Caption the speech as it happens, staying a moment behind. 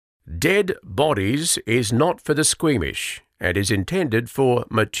Dead Bodies is not for the squeamish and is intended for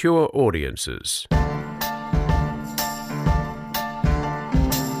mature audiences.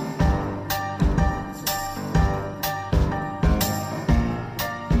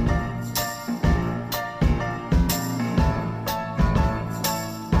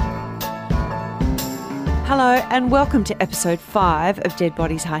 Hello and welcome to episode 5 of Dead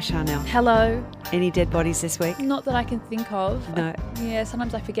Bodies. Hi, Charnel. Hello. Any dead bodies this week? Not that I can think of. No. Yeah,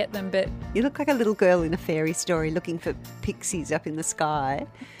 sometimes I forget them, but... You look like a little girl in a fairy story looking for pixies up in the sky,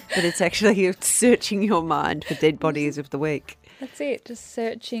 but it's actually you searching your mind for dead bodies of the week. That's it. Just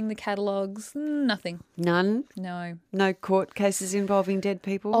searching the catalogues. Nothing. None? No. No court cases involving dead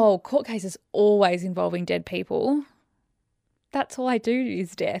people? Oh, court cases always involving dead people. That's all I do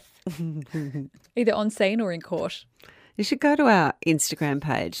is death. Either on scene or in court. You should go to our Instagram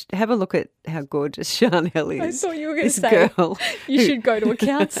page. Have a look at how gorgeous Charnel is. I thought you were going to This say girl you should go to a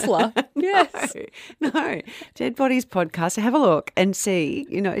counsellor. Yes. No. Dead Bodies podcast. Have a look and see.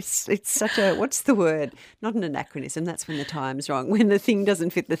 You know, it's such a, what's the word? Not an anachronism. That's when the time's wrong. When the thing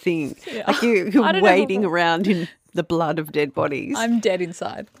doesn't fit the thing. Yeah. Like you're wading around in the blood of dead bodies. I'm dead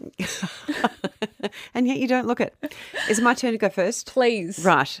inside. And yet you don't look it. Is it my turn to go first? Please.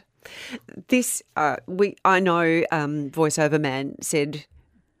 Right. This, I know voiceover man said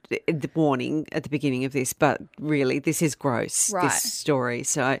the warning at the beginning of this, but really this is gross, Right. this story.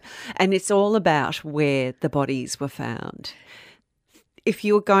 So, and it's all about where the bodies were found. If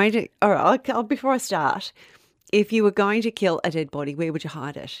you were going to, all right, before I start, if you were going to kill a dead body, where would you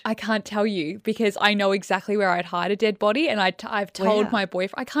hide it? I can't tell you because I know exactly where I'd hide a dead body, and I've told Where? my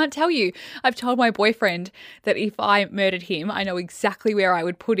boyfriend. I can't tell you. I've told my boyfriend that if I murdered him, I know exactly where I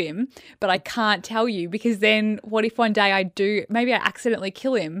would put him, but I can't tell you because then what if one day maybe I accidentally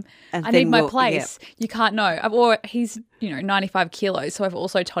kill him? And I then need my we'll- place. You can't know. Or he's 95 kilos, so I've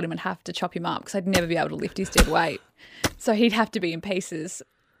also told him I'd have to chop him up because I'd never be able to lift his dead weight. So he'd have to be in pieces.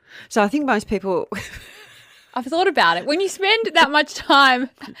 So I think most people... I've thought about it. When you spend that much time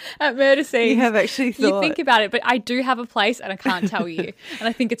at murder scenes, You have actually thought. You think about it, but I do have a place and I can't tell you. And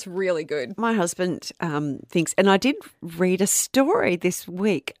I think it's really good. My husband thinks, and I did read a story this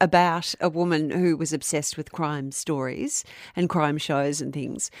week about a woman who was obsessed with crime stories and crime shows and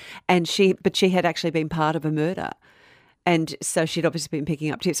things, but she had actually been part of a murder. And so she'd obviously been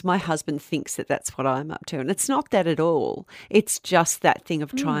picking up tips. My husband thinks that that's what I'm up to. And it's not that at all. It's just that thing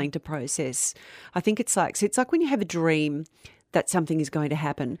of trying to process. I think it's like when you have a dream that something is going to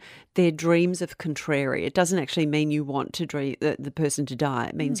happen, they're dreams of contrary. It doesn't actually mean you want to dream the person to die.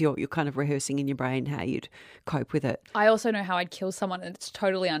 It means you're kind of rehearsing in your brain how you'd cope with it. I also know how I'd kill someone and it's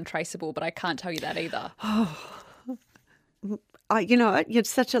totally untraceable, but I can't tell you that either. You're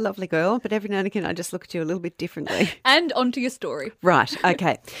such a lovely girl, but every now and again I just look at you a little bit differently. And onto your story. Right,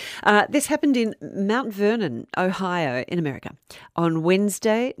 okay. This happened in Mount Vernon, Ohio, in America, on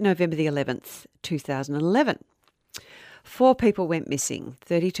Wednesday, November the 11th, 2011. 4 people went missing.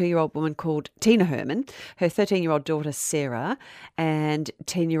 32-year-old woman called Tina Herman, her 13-year-old daughter Sarah, and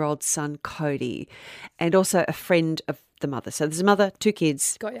 10-year-old son Cody, and also a friend of the mother. So there's a mother, 2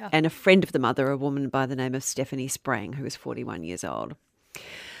 kids, Got ya. and a friend of the mother, a woman by the name of Stephanie Sprang, who was 41 years old.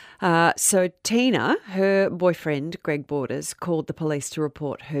 So Tina, her boyfriend, Greg Borders, called the police to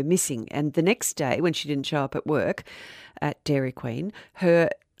report her missing. And the next day, when she didn't show up at work at Dairy Queen, I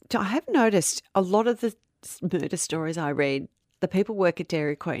have noticed a lot of the murder stories I read, the people work at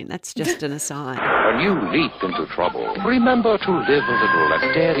Dairy Queen. That's just an aside. When you leap into trouble, remember to live a little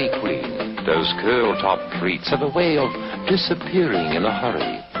at Dairy Queen. Those curl-top treats have a way of disappearing in a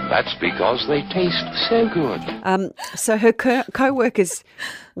hurry. That's because they taste so good. So her co-workers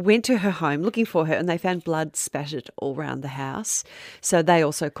went to her home looking for her and they found blood spattered all around the house. So they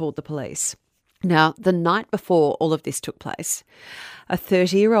also called the police. Now, the night before all of this took place, a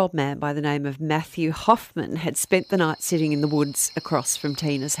 30-year-old man by the name of Matthew Hoffman had spent the night sitting in the woods across from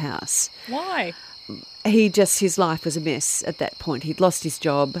Tina's house. Why? His life was a mess at that point. He'd lost his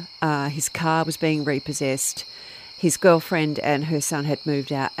job. His car was being repossessed. His girlfriend and her son had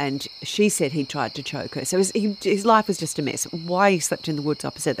moved out and she said he tried to choke her. So his life was just a mess. Why he slept in the woods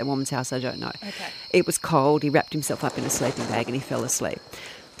opposite that woman's house, I don't know. Okay. It was cold. He wrapped himself up in a sleeping bag and he fell asleep.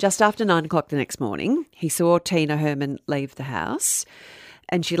 Just after 9 o'clock the next morning, he saw Tina Herman leave the house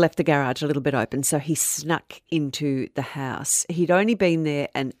and she left the garage a little bit open, so he snuck into the house. He'd only been there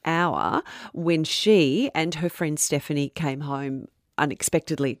an hour when she and her friend Stephanie came home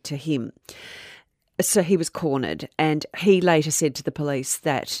unexpectedly to him. So he was cornered, and he later said to the police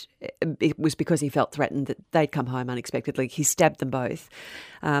that it was because he felt threatened that they'd come home unexpectedly. He stabbed them both.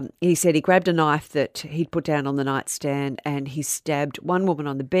 He said he grabbed a knife that he'd put down on the nightstand and he stabbed one woman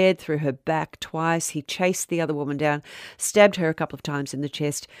on the bed through her back twice. He chased the other woman down, stabbed her a couple of times in the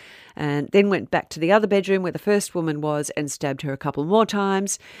chest, and then went back to the other bedroom where the first woman was and stabbed her a couple more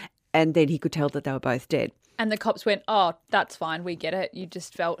times. And then he could tell that they were both dead. And the cops went, oh, that's fine. We get it. You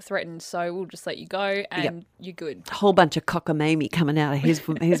just felt threatened, so we'll just let you go and you're good. A whole bunch of cockamamie coming out of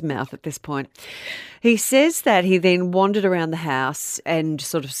his mouth at this point. He says that he then wandered around the house and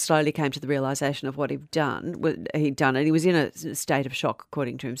sort of slowly came to the realisation of what he'd done. And he was in a state of shock,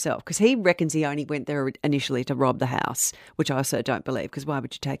 according to himself, because he reckons he only went there initially to rob the house, which I also don't believe, because why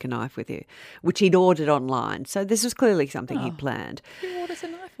would you take a knife with you? Which he'd ordered online. So this was clearly something he'd planned. Who orders a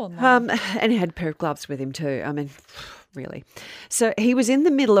knife online? And he had a pair of gloves with him too. I mean, really. So he was in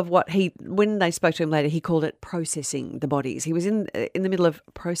the middle of when they spoke to him later, he called it processing the bodies. He was in the middle of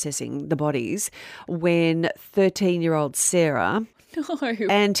processing the bodies when 13-year-old Sarah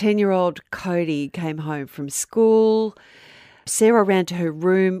and 10-year-old Cody came home from school. Sarah ran to her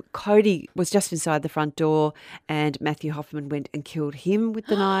room. Cody was just inside the front door and Matthew Hoffman went and killed him with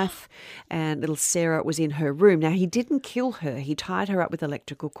the knife, and little Sarah was in her room. Now, he didn't kill her. He tied her up with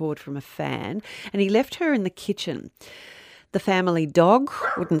electrical cord from a fan and he left her in the kitchen. The family dog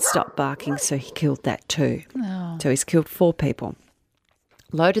wouldn't stop barking, so he killed that too. Oh. So he's killed 4 people.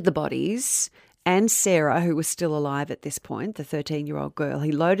 Loaded the bodies and Sarah, who was still alive at this point, the 13-year-old girl,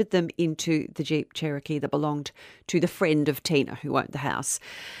 he loaded them into the Jeep Cherokee that belonged to the friend of Tina who owned the house.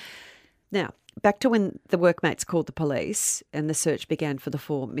 Now, back to when the workmates called the police and the search began for the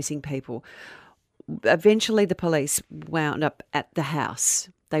 4 missing people. Eventually the police wound up at the house.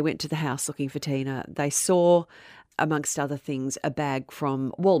 They went to the house looking for Tina. They saw, amongst other things, a bag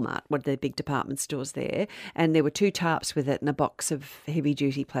from Walmart, one of their big department stores there, and there were 2 tarps with it and a box of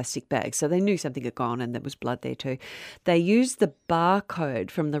heavy-duty plastic bags. So they knew something had gone and there was blood there too. They used the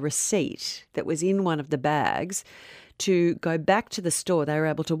barcode from the receipt that was in one of the bags to go back to the store. They were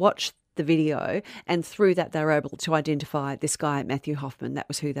able to watch the video, and through that they were able to identify this guy, Matthew Hoffman. That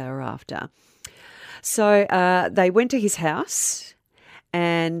was who they were after. So they went to his house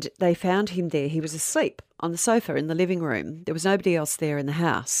and they found him there. He was asleep on the sofa in the living room. There was nobody else there in the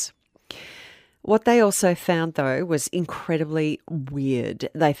house. What they also found, though, was incredibly weird.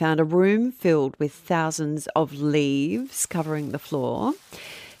 They found a room filled with thousands of leaves covering the floor.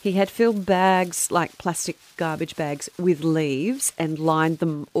 He had filled bags, like plastic garbage bags, with leaves and lined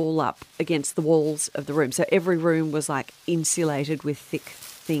them all up against the walls of the room. So every room was like insulated with thick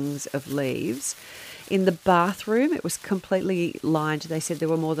things of leaves. In the bathroom, it was completely lined. They said there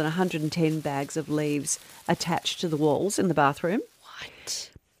were more than 110 bags of leaves attached to the walls in the bathroom.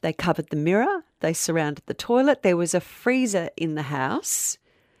 What? They covered the mirror. They surrounded the toilet. There was a freezer in the house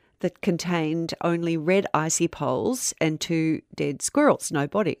that contained only red icy poles and 2 dead squirrels, no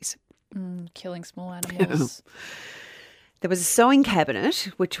bodies. Killing small animals. There was a sewing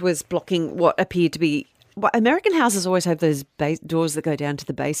cabinet, which was blocking what appeared to be... Well, American houses always have those doors that go down to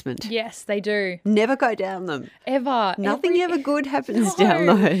the basement. Yes, they do. Never go down them. Ever. Nothing ever good happens down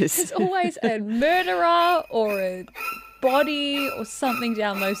those. There's always a murderer or a body or something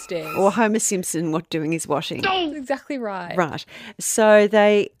down those stairs. Or Homer Simpson doing his washing. That's exactly right. Right. So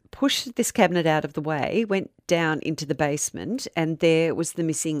they pushed this cabinet out of the way, went down into the basement, and there was the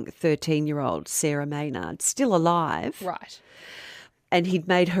missing 13-year-old Sarah Maynard, still alive. Right. And he'd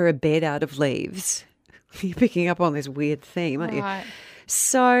made her a bed out of leaves. You're picking up on this weird theme, aren't you? Right.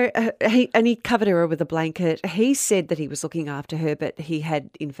 So he covered her with a blanket. He said that he was looking after her, but he had,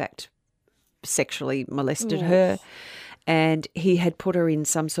 in fact, sexually molested her. And he had put her in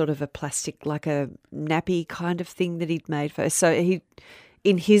some sort of a plastic, like a nappy kind of thing that he'd made for her. So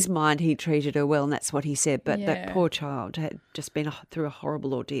in his mind, he treated her well, and that's what he said. But that poor child had just been through a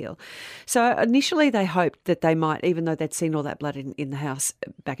horrible ordeal. So initially they hoped that they might, even though they'd seen all that blood in the house,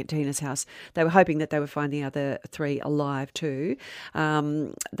 back at Tina's house, they were hoping that they would find the other 3 alive too.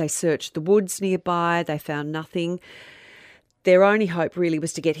 They searched the woods nearby. They found nothing. Their only hope really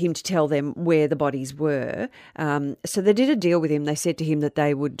was to get him to tell them where the bodies were. So they did a deal with him. They said to him that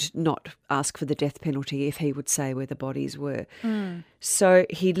they would not ask for the death penalty if he would say where the bodies were. So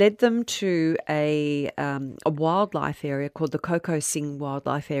he led them to a wildlife area called the Coco Sing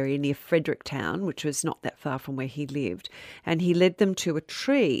Wildlife Area near Fredericktown, which was not that far from where he lived. And he led them to a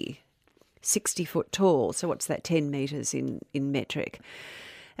tree, 60 foot tall. So what's that, 10 metres in metric?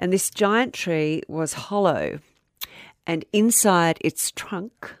 And this giant tree was hollow. And inside its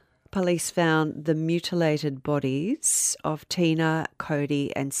trunk, police found the mutilated bodies of Tina,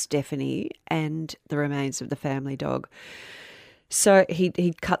 Cody and Stephanie and the remains of the family dog. So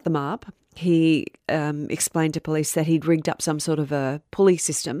he'd cut them up. He explained to police that he'd rigged up some sort of a pulley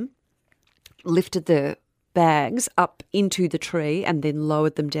system, lifted the bags up into the tree and then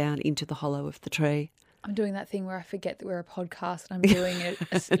lowered them down into the hollow of the tree. I'm doing that thing where I forget that we're a podcast and I'm doing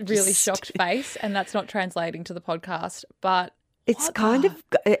a really shocked face, and that's not translating to the podcast. But it's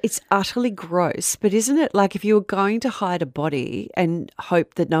it's utterly gross, but isn't it? Like if you were going to hide a body and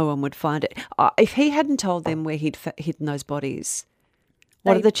hope that no one would find it, if he hadn't told them where he'd hidden those bodies,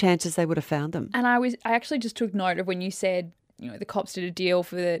 what are the chances they would have found them? And I actually just took note of when you said, the cops did a deal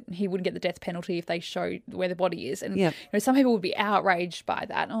he wouldn't get the death penalty if they showed where the body is. And some people would be outraged by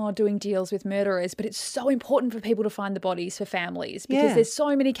that, doing deals with murderers. But it's so important for people to find the bodies for families, because there's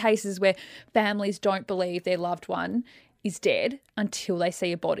so many cases where families don't believe their loved one is dead until they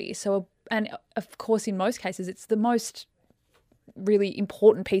see a body. So, and of course, in most cases, it's the most really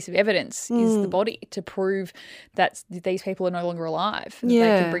important piece of evidence is the body to prove that these people are no longer alive. They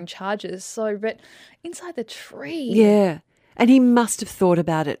can bring charges. So, but inside the tree. Yeah. And he must have thought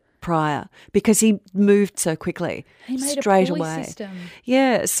about it prior because he moved so quickly. He made straight a pulley away. system.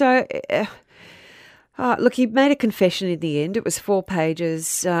 Yeah. So, look, he made a confession in the end. It was 4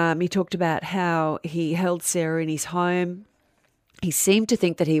 pages. He talked about how he held Sarah in his home. He seemed to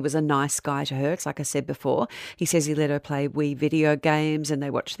think that he was a nice guy to her. It's like I said before. He says he let her play Wii video games and they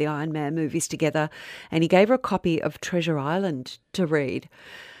watched the Iron Man movies together. And he gave her a copy of Treasure Island to read.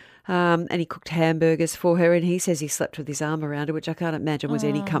 And he cooked hamburgers for her, and he says he slept with his arm around her, which I can't imagine was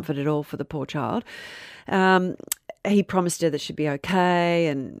any comfort at all for the poor child. He promised her that she'd be okay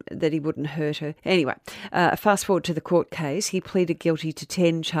and that he wouldn't hurt her. Anyway, fast forward to the court case. He pleaded guilty to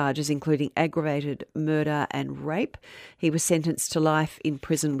 10 charges, including aggravated murder and rape. He was sentenced to life in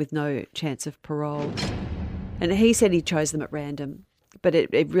prison with no chance of parole. And he said he chose them at random. But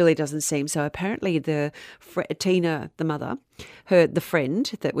it really doesn't seem so. Apparently, Tina, the mother, the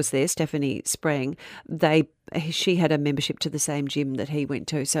friend that was there, Stephanie Sprang, she had a membership to the same gym that he went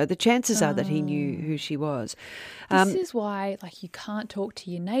to. So the chances are that he knew who she was. This is why, you can't talk to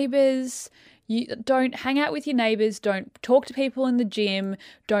your neighbours. You don't hang out with your neighbours. Don't talk to people in the gym.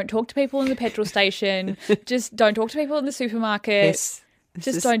 Don't talk to people in the petrol station. Just don't talk to people in the supermarket. Yes.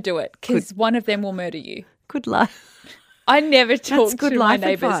 Just don't do it, because one of them will murder you. Good luck. I never talk good to my life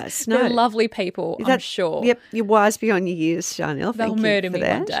neighbours. advice. No. They're lovely people, I'm sure. Yep, you're wise beyond your years, Chanel. They'll murder me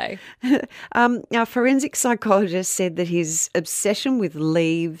one day. Now, forensic psychologist said that his obsession with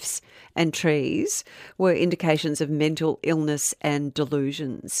leaves and trees were indications of mental illness and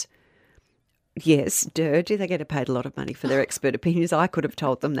delusions. Yes, do they get paid a lot of money for their expert opinions? I could have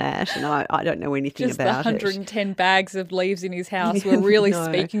told them that, and I don't know anything about it. Just the 110 bags of leaves in his house were really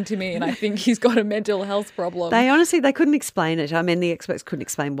speaking to me, and I think he's got a mental health problem. They couldn't explain it. I mean, the experts couldn't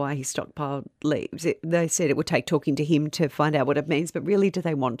explain why he stockpiled leaves. They said it would take talking to him to find out what it means, but really, do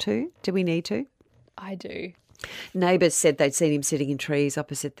they want to? Do we need to? I do. Neighbours said they'd seen him sitting in trees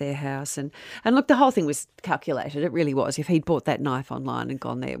opposite their house. And look, the whole thing was calculated. It really was. If he'd bought that knife online and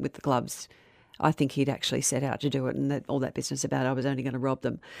gone there with the gloves, I think he'd actually set out to do it, and all that business about I was only going to rob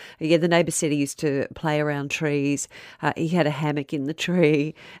them. Yeah, the neighbour said he used to play around trees. He had a hammock in the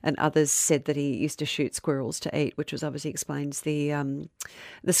tree, and others said that he used to shoot squirrels to eat, which obviously explains the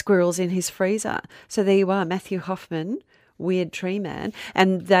squirrels in his freezer. So there you are, Matthew Hoffman, weird tree man.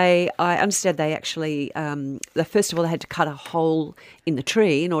 And I understand they actually, first of all, they had to cut a hole in the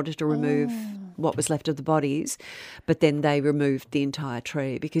tree in order to remove what was left of the bodies, but then they removed the entire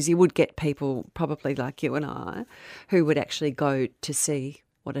tree, because you would get people probably like you and I who would actually go to see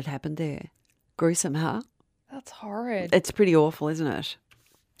what had happened there. Gruesome, huh? That's horrid. It's pretty awful, isn't it?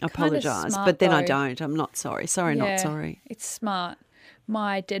 I apologise, but then I though. don't. I'm not sorry. Sorry, Yeah, not sorry. It's smart.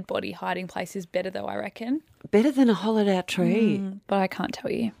 My dead body hiding place is better, though, I reckon. Better than a hollowed out tree. But I can't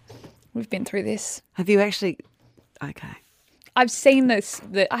tell you. We've been through this. Have you actually? Okay. I've seen this.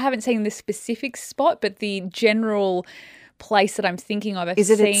 I haven't seen this specific spot, but the general place that I'm thinking of. Is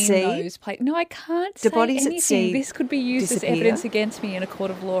it at seen sea? those places. No, I can't Do say bodies anything. at sea This could be used disappear? as evidence against me in a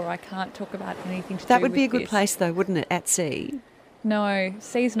court of law. I can't talk about anything to do with That would be a good this. place, though, wouldn't it? At sea, No,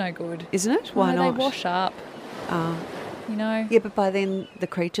 sea's no good. isn't it? Why No, not? They wash up. You know. Yeah, but by then the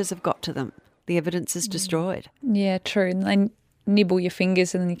creatures have got to them. The evidence is destroyed. Yeah, true. And they nibble your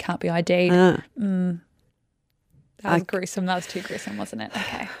fingers, and then you can't be ID'd. That was gruesome. That was too gruesome, wasn't it?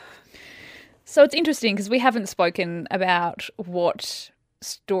 Okay. So it's interesting because we haven't spoken about what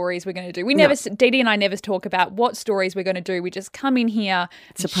stories we're going to do. We never, Dee Dee and I never talk about what stories we're going to do. We just come in here,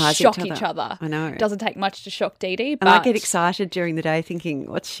 surprise shock each other. I know. It doesn't take much to shock Dee Dee. And I get excited during the day thinking,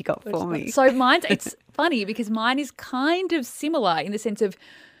 what's she got for me? So it's funny because mine is kind of similar in the sense of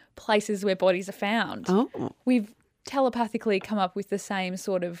places where bodies are found. Oh. We've telepathically come up with the same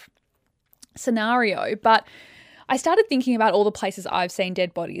sort of scenario, but I started thinking about all the places I've seen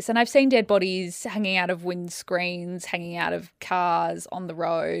dead bodies, and I've seen dead bodies hanging out of windscreens, hanging out of cars, on the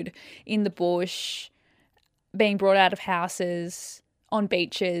road, in the bush, being brought out of houses, on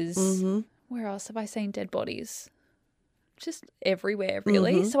beaches. Mm-hmm. Where else have I seen dead bodies? Just everywhere,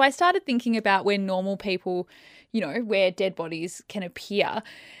 really. Mm-hmm. So I started thinking about where normal people, where dead bodies can appear,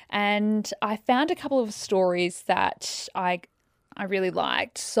 and I found a couple of stories that I really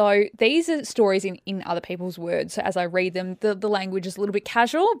liked. So these are stories in other people's words. So as I read them, the language is a little bit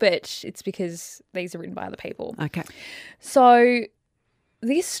casual, but it's because these are written by other people. Okay. So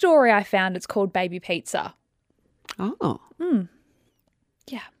this story I found, it's called Baby Pizza. Oh.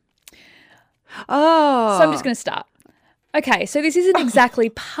 Yeah. Oh. So I'm just going to start. Okay, so this isn't exactly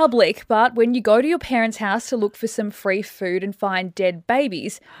public, but when you go to your parents' house to look for some free food and find dead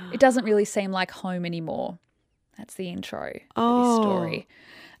babies, it doesn't really seem like home anymore. That's the intro for this story.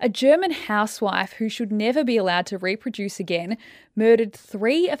 A German housewife who should never be allowed to reproduce again murdered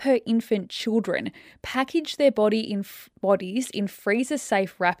 3 of her infant children, packaged their bodies in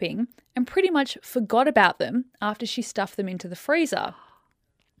freezer-safe wrapping, and pretty much forgot about them after she stuffed them into the freezer.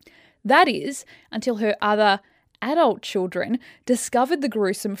 That is, until her other adult children discovered the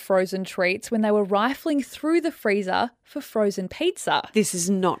gruesome frozen treats when they were rifling through the freezer for frozen pizza. This is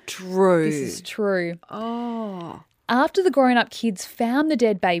not true. This is true. Oh. After the grown-up kids found the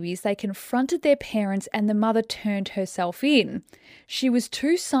dead babies, they confronted their parents and the mother turned herself in. She was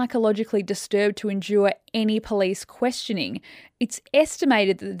too psychologically disturbed to endure any police questioning. It's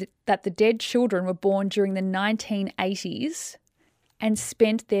estimated that the dead children were born during the 1980s and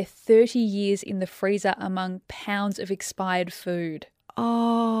spent their 30 years in the freezer among pounds of expired food.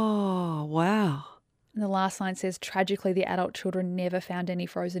 Oh, wow. And the last line says, tragically, the adult children never found any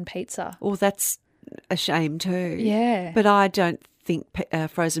frozen pizza. Well, that's a shame too. Yeah. But I don't think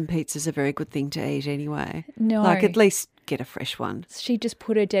frozen pizza's a very good thing to eat anyway. No. Like, at least get a fresh one. She just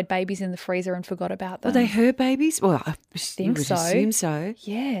put her dead babies in the freezer and forgot about them. Were they her babies? Well, I think would so. assume so.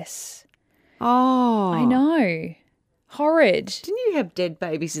 Yes. Oh. I know. Horrid. Didn't you have dead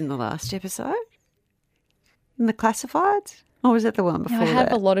babies in the last episode? In the classifieds? Or was that the one before I have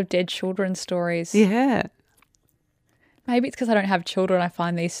that? a lot of dead children stories. Yeah. Maybe it's because I don't have children. I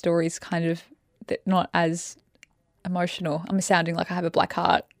find these stories kind of not as emotional. I'm sounding like I have a black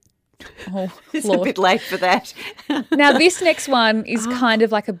heart. Oh, It's Lord. a bit late for that. Now, this next one is kind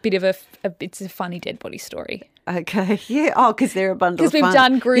of like a bit of it's a funny dead body story. Okay. Yeah. Oh, because they're a bundle of Because we've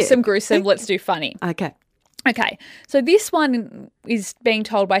fun. done gruesome, let's do funny. Okay. Okay, so this one is being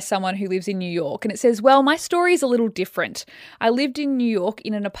told by someone who lives in New York, and it says, well, my story is a little different. I lived in New York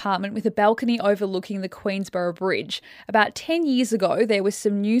in an apartment with a balcony overlooking the Queensboro Bridge. About 10 years ago, there were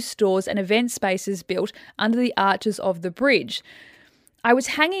some new stores and event spaces built under the arches of the bridge. I was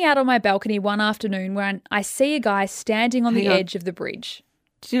hanging out on my balcony one afternoon when I see a guy standing on the edge of the bridge.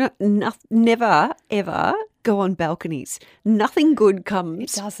 Do you know, never, ever go on balconies. Nothing good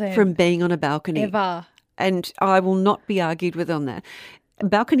comes from being on a balcony. Ever. And I will not be argued with on that.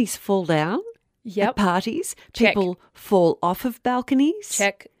 Balconies fall down at parties. Check. People fall off of balconies.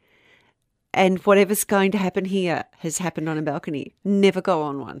 Check. And whatever's going to happen here has happened on a balcony. Never go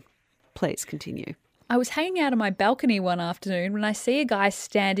on one. Please continue. I was hanging out on my balcony one afternoon when I see a guy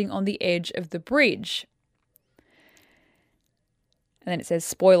standing on the edge of the bridge. And then it says,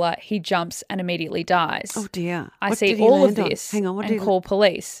 spoiler, he jumps and immediately dies. Oh, dear. I What see did he all of land on? this Hang on, what did and he call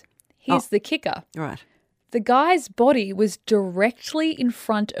police. Here's the kicker. Right. The guy's body was directly in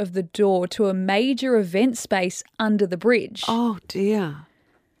front of the door to a major event space under the bridge. Oh, dear.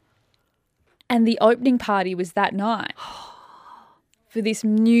 And the opening party was that night. For this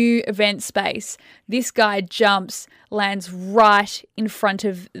new event space, this guy jumps, lands right in front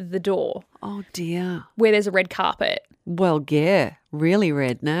of the door. Oh, dear. Where there's a red carpet. Well, yeah, really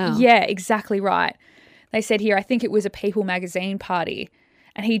red now. Yeah, exactly right. They said here, I think it was a People magazine party,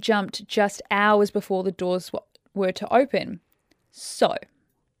 and he jumped just hours before the doors were to open. So,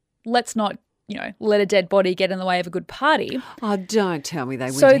 let's not, let a dead body get in the way of a good party. Oh, don't tell me they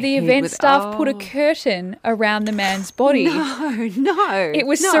went So the ahead event with, staff put a curtain around the man's body. No. It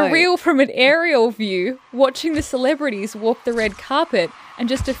was surreal from an aerial view, watching the celebrities walk the red carpet, and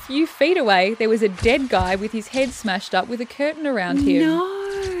just a few feet away, there was a dead guy with his head smashed up with a curtain around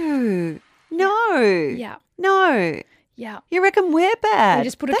him. No. Yeah. No. Yeah. You reckon we're bad? They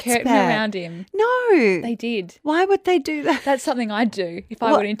just put a That's curtain bad. around him. No. They did. Why would they do that? That's something I'd do if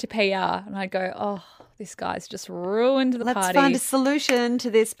I went into PR and I'd go, oh, this guy's just ruined the Let's party. find a solution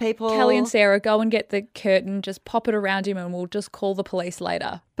to this, people. Kelly and Sarah, go and get the curtain, just pop it around him and we'll just call the police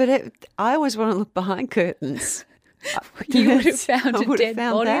later. But I always want to look behind curtains. You would have found I a would have dead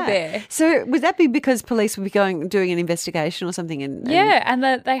found body that. there. So would that be because police would be doing an investigation or something? Yeah, and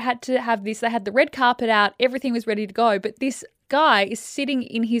they had to have this. They had the red carpet out. Everything was ready to go. But this guy is sitting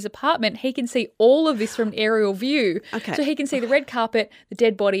in his apartment. He can see all of this from an aerial view. Okay. So he can see the red carpet, the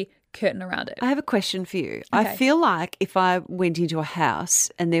dead body, curtain around it. I have a question for you. I Okay. feel like if I went into a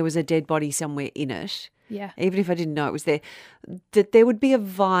house and there was a dead body somewhere in it, Yeah. even if I didn't know it was there, that there would be a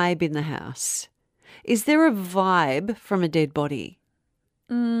vibe in the house. Is there a vibe from a dead body?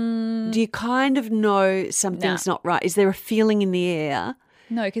 Do you kind of know something's not right? Is there a feeling in the air?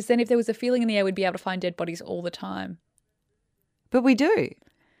 No, because then if there was a feeling in the air, we'd be able to find dead bodies all the time. But we do.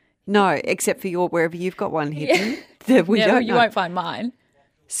 No, except for wherever you've got one hidden. That we Yeah, don't you know. won't find mine.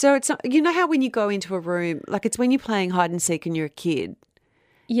 So it's not, you know how when you go into a room, like it's when you're playing hide and seek and you're a kid,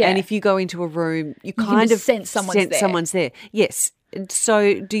 Yeah. and if you go into a room, you can kind just of sense someone's there. Yes.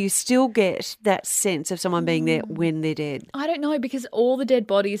 So do you still get that sense of someone being there when they're dead? I don't know, because all the dead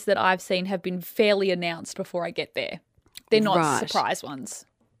bodies that I've seen have been fairly announced before I get there. They're not Right. surprise ones.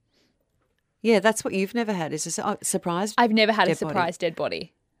 Yeah, that's what you've never had, is a surprise. I've never had a Dead body. surprise dead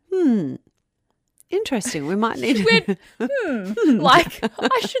body. Interesting. We might need Like,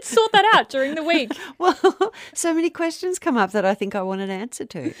 I should sort that out during the week. Well, so many questions come up that I think I want an answer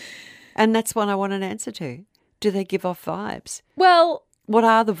to. And that's one I want an answer to. Do they give off vibes? Well, What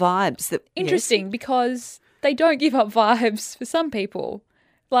are the vibes that interesting, because they don't give up vibes for some people.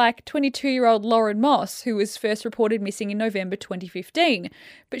 Like 22-year-old Lauren Moss, who was first reported missing in November 2015.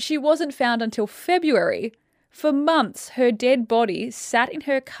 But she wasn't found until February. For months, her dead body sat in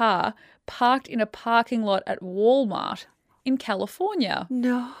her car, parked in a parking lot at Walmart in California.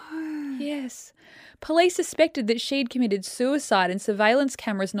 No. Yes. Police suspected that she'd committed suicide, and surveillance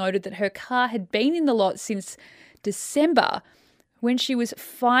cameras noted that her car had been in the lot since December. When she was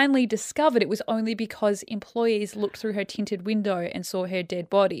finally discovered, it was only because employees looked through her tinted window and saw her dead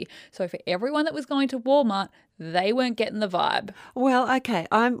body. So for everyone that was going to Walmart, they weren't getting the vibe. Well, okay,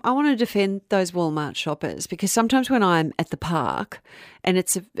 I want to defend those Walmart shoppers, because sometimes when I'm at the park, and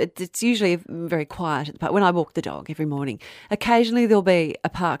it's usually very quiet at the park, when I walk the dog every morning, occasionally there'll be a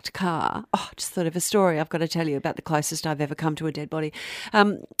parked car. Oh, I just thought of a story I've got to tell you about the closest I've ever come to a dead body.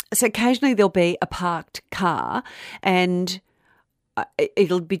 So occasionally there'll be a parked car, and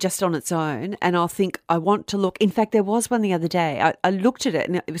it'll be just on its own, and I'll think, I want to look. In fact, there was one the other day. I looked at it,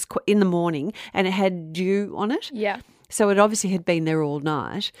 and it was in the morning, and it had dew on it. Yeah. So it obviously had been there all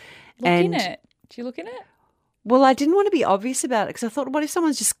night. Look in it. Do you look in it? Well, I didn't want to be obvious about it, because I thought, what if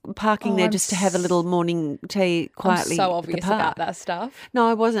someone's just parking there I'm just to have a little morning tea quietly? I'm so at the obvious park? about that stuff. No,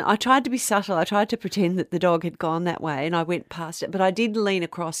 I wasn't. I tried to be subtle. I tried to pretend that the dog had gone that way, and I went past it. But I did lean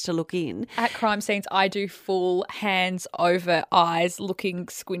across to look in. At crime scenes, I do full hands over eyes, looking,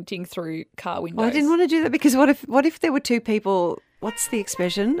 squinting through car windows. Well, I didn't want to do that, because what if there were two people? What's the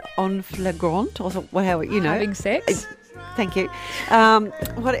expression? En flagrant, or how you know? Having sex. Thank you.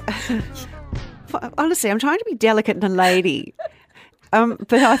 Honestly, I'm trying to be delicate and a lady.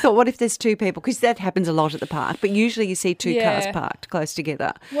 But I thought, what if there's two people? Because that happens a lot at the park. But usually you see two cars Yeah. parked close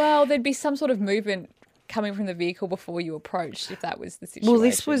together. Well, there'd be some sort of movement coming from the vehicle before you approached, if that was the situation. Well,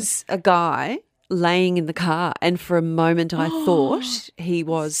 this was a guy laying in the car, and for a moment I thought he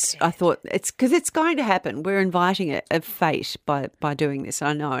was. I thought it's because it's going to happen. We're inviting a fate by doing this.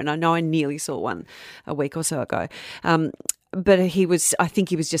 I know I nearly saw one a week or so ago. But I think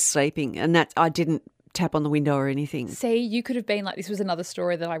he was just sleeping, and that I didn't tap on the window or anything. See, you could have been like, this was another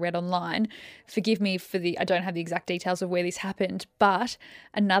story that I read online. Forgive me for I don't have the exact details of where this happened, but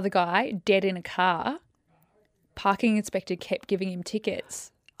another guy dead in a car, parking inspector kept giving him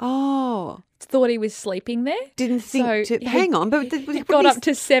tickets. Oh, Thought he was sleeping there. didn't think to hang on, but He got up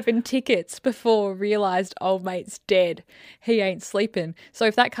to 7 tickets before realised old mate's dead. He ain't sleeping. So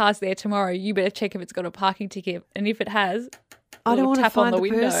if that car's there tomorrow, you better check if it's got a parking ticket. And if it has, I don't want to tap on find the the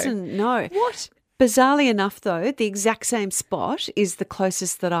window. person. No. What? Bizarrely enough, though, the exact same spot is the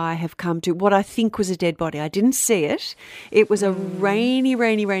closest that I have come to what I think was a dead body. I didn't see it. It was a rainy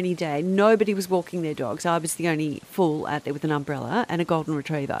day. Nobody was walking their dogs. I was the only fool out there with an umbrella and a golden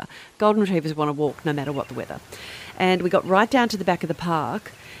retriever. Golden retrievers want to walk no matter what the weather. And we got right down to the back of the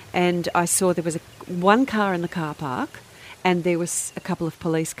park, and I saw there was one car in the car park, and there was a couple of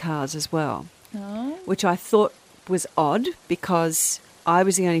police cars as well, which I thought was odd, because I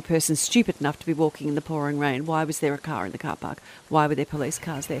was the only person stupid enough to be walking in the pouring rain. Why was there a car in the car park? Why were there police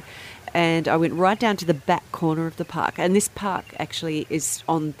cars there? And I went right down to the back corner of the park. And this park actually is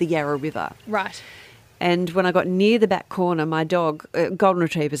on the Yarra River. Right. And when I got near the back corner, my dog, golden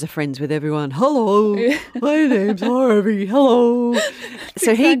retrievers are friends with everyone. Hello, my name's Harvey. Hello.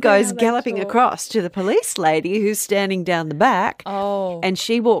 So he goes galloping across to the police lady who's standing down the back. Oh. And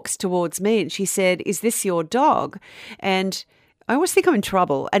she walks towards me and she said, "Is this your dog?" And I always think I'm in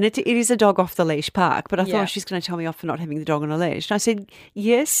trouble. And it is a dog off the leash park. But I thought she's going to tell me off for not having the dog on a leash. And I said,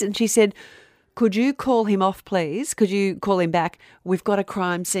 yes. And she said, "Could you call him off, please? Could you call him back? We've got a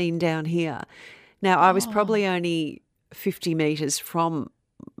crime scene down here." Now, I was probably only 50 metres from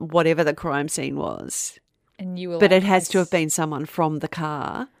whatever the crime scene was. And you were but like, it has to have been someone from the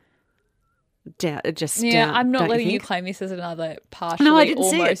car. I'm not letting you claim this as another partially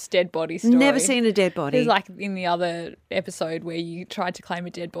almost dead body story. Never seen a dead body. It's like in the other episode where you tried to claim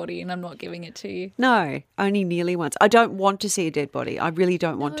a dead body and I'm not giving it to you. No, only nearly once. I don't want to see a dead body. I really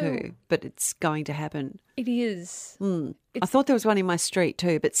don't want to, but it's going to happen. It is. I thought there was one in my street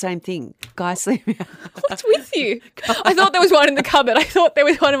too, but same thing. Guy sleeping. What's with you? I thought there was one in the cupboard. I thought there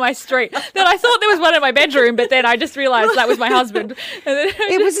was one in my street. Then I thought there was one in my bedroom, but then I just realised that was my husband. And then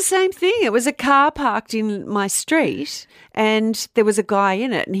it was the same thing. It was a car parked in my street and there was a guy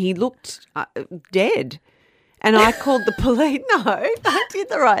in it and he looked dead. And I called the police. No, I did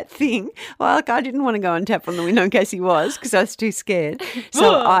the right thing. Well, I didn't want to go and tap on the window in case he was because I was too scared.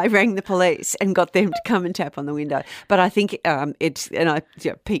 So I rang the police and got them to come and tap on the window. But I think I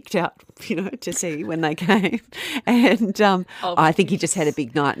peeked out, to see when they came. And I think he just had a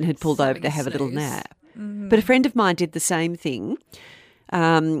big night and had pulled over to have a little nap. Mm-hmm. But a friend of mine did the same thing.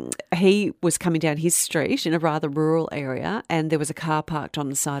 He was coming down his street in a rather rural area and there was a car parked on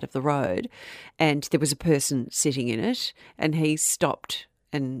the side of the road and there was a person sitting in it and he stopped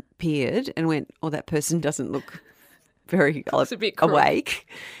and peered and went, "Oh, that person doesn't look very awake,"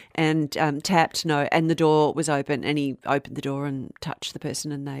 and tapped, and the door was open and he opened the door and touched the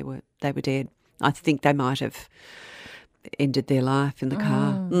person and they were dead. I think they might have ended their life in the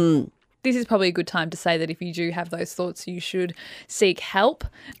car. Mm. This is probably a good time to say that if you do have those thoughts, you should seek help.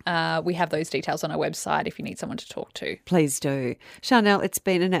 We have those details on our website if you need someone to talk to. Please do. Chanel, it's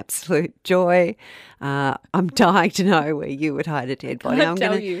been an absolute joy. I'm dying to know where you would hide a dead body. I'm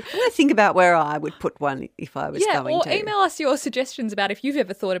going to think about where I would put one if I was going to. Or email us your suggestions about if you've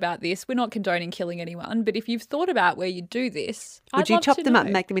ever thought about this. We're not condoning killing anyone, but if you've thought about where you do this, would you chop them up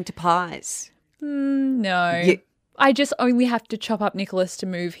and make them into pies? No. I just only have to chop up Nicholas to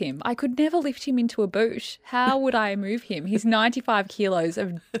move him. I could never lift him into a boot. How would I move him? He's 95 kilos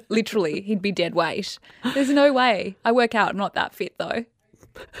of literally, he'd be dead weight. There's no way. I work out, I'm not that fit though.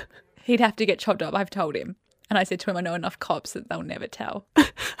 He'd have to get chopped up, I've told him. And I said to him, I know enough cops that they'll never tell.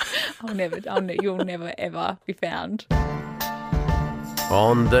 You'll never ever be found.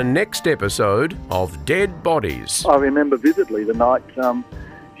 On the next episode of Dead Bodies. I remember vividly the night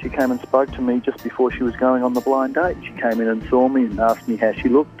she came and spoke to me just before she was going on the blind date. She came in and saw me and asked me how she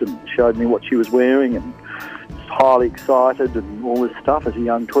looked and showed me what she was wearing and was highly excited and all this stuff as a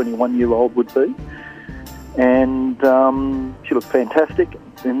young 21-year-old would be. And she looked fantastic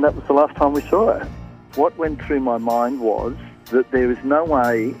and that was the last time we saw her. What went through my mind was that there is no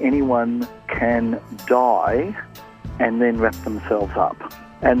way anyone can die and then wrap themselves up.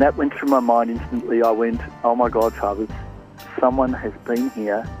 And that went through my mind instantly. I went, oh my God, fathers, someone has been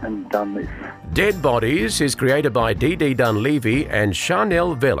here and done this. Dead Bodies is created by Dee Dunleavy and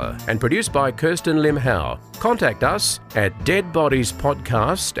Chanel Vella and produced by Kirsten Lim Howe. Contact us at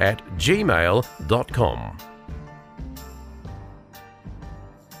deadbodiespodcast@gmail.com.